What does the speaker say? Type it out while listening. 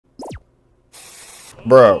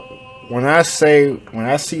bro. When I see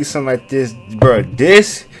something like this, bro,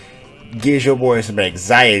 this gives your boy some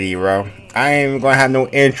anxiety, bro. I ain't even gonna have no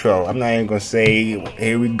intro. I'm not even gonna say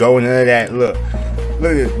here we go, none of that. Look at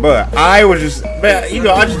this. But I was just, man, you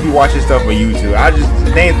know, I just be watching stuff on YouTube. I just,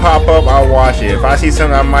 things pop up, I'll watch it. If I see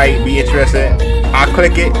something I might be interested in, I'll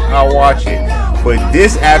click it, I'll watch it. But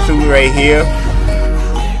this absolute right here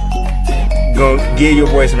gonna give your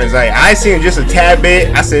boy some anxiety. I seen just a tad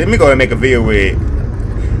bit. I said, let me go and make a video with it.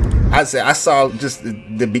 I saw just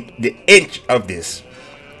the inch of this.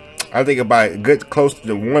 I think about it, good close to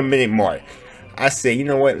the 1 minute mark. I said, you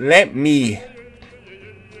know what? Let me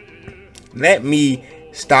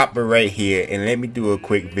stop it right here and let me do a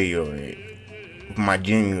quick video of it, with my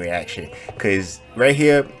genuine reaction. Cause right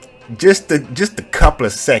here, just a couple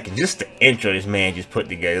of seconds, just the intro this man just put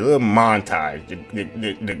together, a little montage,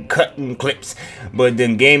 the cutting clips, but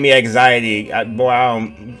then gave me anxiety.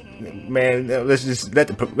 Man, let's just let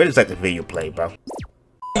the video play, bro.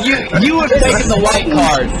 You have taken the white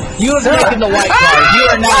card. You have taken the white card. You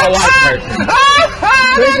are not a white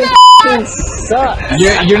person.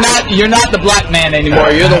 You're not the black man anymore.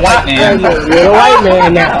 You're the white man. You're the white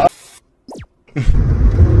man now.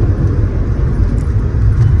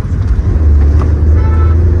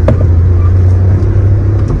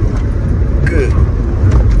 Good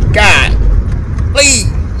God, please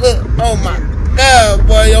look! Oh my God,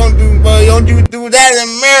 boy, don't you do that in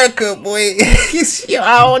America, boy.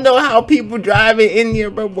 I don't know how people drive in India,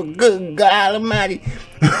 bro, but good God Almighty.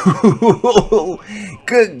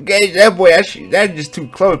 Good God, that boy, that's just too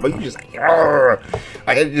close, but you just like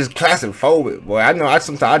it's just claustrophobic, boy. I know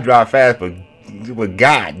sometimes I drive fast, but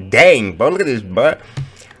God dang, bro, look at this, butt.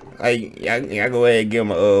 Like, I go ahead and give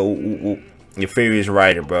him your Furious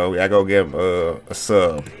Rider, bro. I go give him a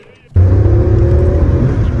sub.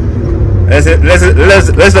 Let's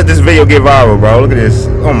let this video get viral, bro. Look at this.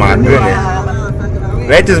 Oh my goodness.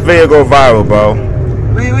 Let this video go viral, bro.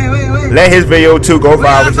 Wait. Let his video too go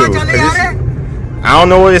viral too. I don't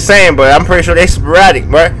know what it's saying, but I'm pretty sure they sporadic,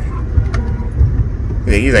 bro.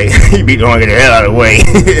 He's like, he be throwing the hell out of the way.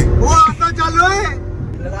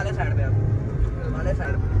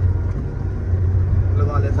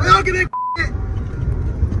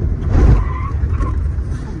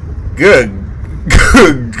 Good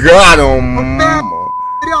God,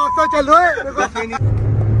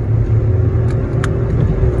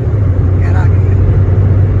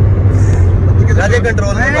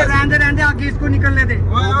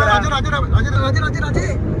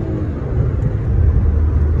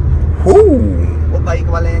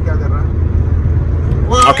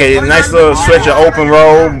 Okay, nice little switch of open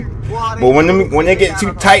road. But when they get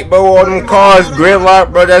too tight, bro, all them cars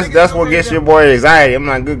gridlock, bro, that's what gets your boy anxiety. I'm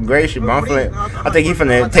not good gracious, but I think he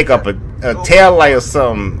finna take up a tail light or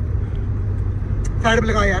something.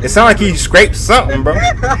 It sounds like he scraped something, bro.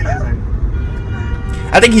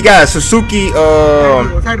 I think he got a Suzuki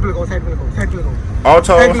auto or something.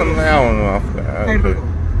 I don't know.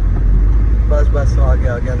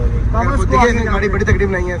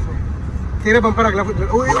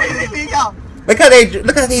 Look how they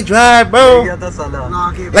drive, bro.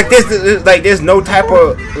 Like there's no type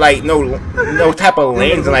of no type of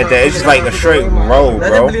lanes like that. It's just like a straight road,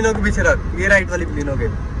 bro.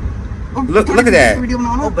 Look at that.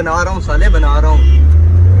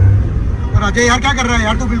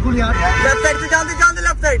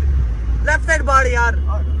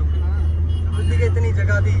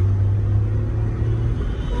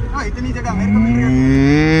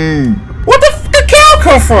 What the f did cow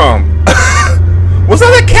come from? Was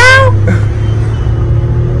that a cow?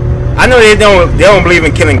 I know they don't believe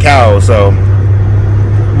in killing cows, so.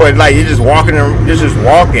 But like you're just walking.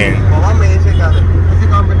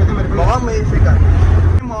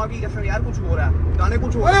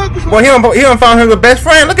 Well, he don't found him the best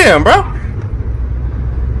friend. Look at him, bro.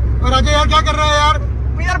 But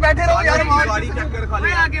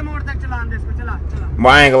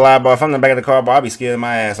I ain't gonna lie, bro. If I'm in the back of the car, bro, I'll be scared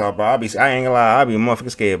my ass off, bro. I ain't gonna lie, I'll be motherfucking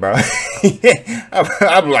scared, bro.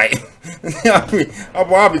 I'll be like,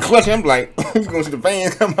 I'll be clutching. I'm like, you gonna see the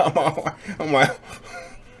fans come out? I'm like,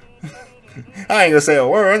 I ain't gonna say a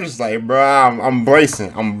word. I'm just like, bro, I'm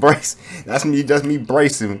bracing. That's me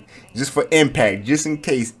bracing, just for impact, just in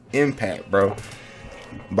case impact, bro.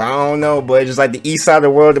 But I don't know, but it's just like the east side of the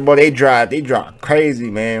world, boy, they drive crazy,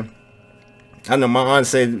 man. I know my aunt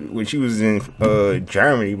said when she was in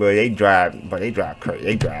Germany, but they drive crazy.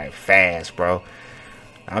 They drive fast, bro.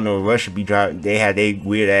 I know Russia be driving. They had they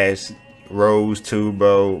weird ass roads too,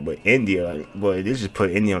 bro. But India, like, boy, this just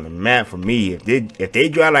put India on the map for me. If they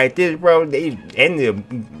drive like this, bro, India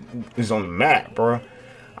is on the map, bro.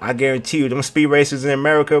 I guarantee you, them speed racers in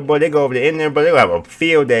America, boy, they go over there in there, but they have a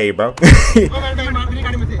field day, bro.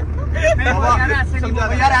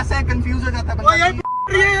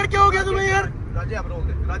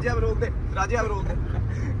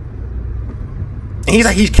 And he's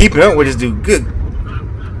like, he's keeping up with this dude. Good.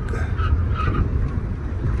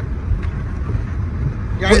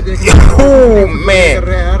 Oh man.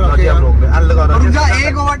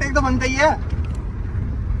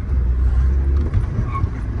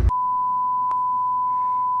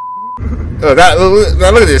 Look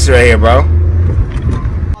at this right here, bro.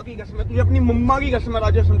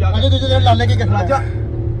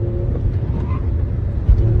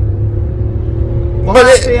 But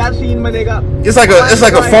it's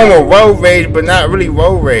like a form of road rage, but not really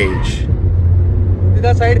road rage.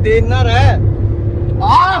 This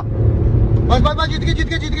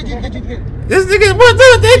nigga, what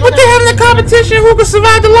they having a competition? Who can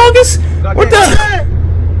survive the longest? What the?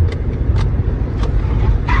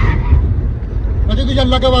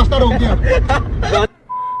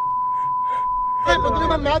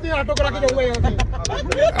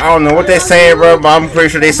 I don't know what they're saying, bro, but I'm pretty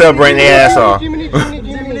sure they celebrating their ass off.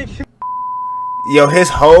 Yo, his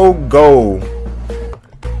whole goal.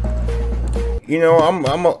 You know,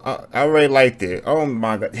 I really liked it. Oh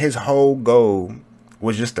my god, his whole goal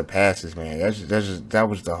was just the passes, man. That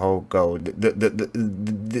was the whole goal. The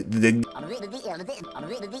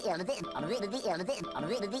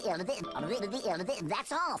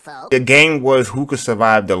game was who could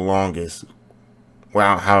survive the longest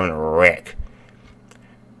without having a wreck.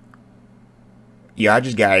 Yeah, I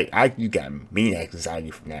just got mean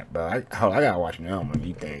anxiety from that, bro. I gotta watch now on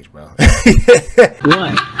these things, bro. What?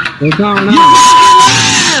 What's going on?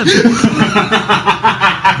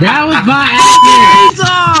 That was by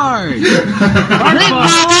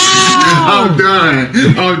I'm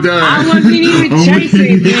done. I wasn't even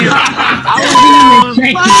chasing him.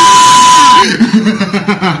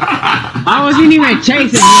 I wasn't even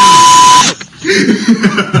chasing him.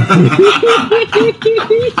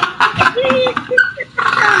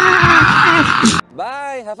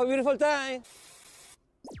 Bye. Have a beautiful time.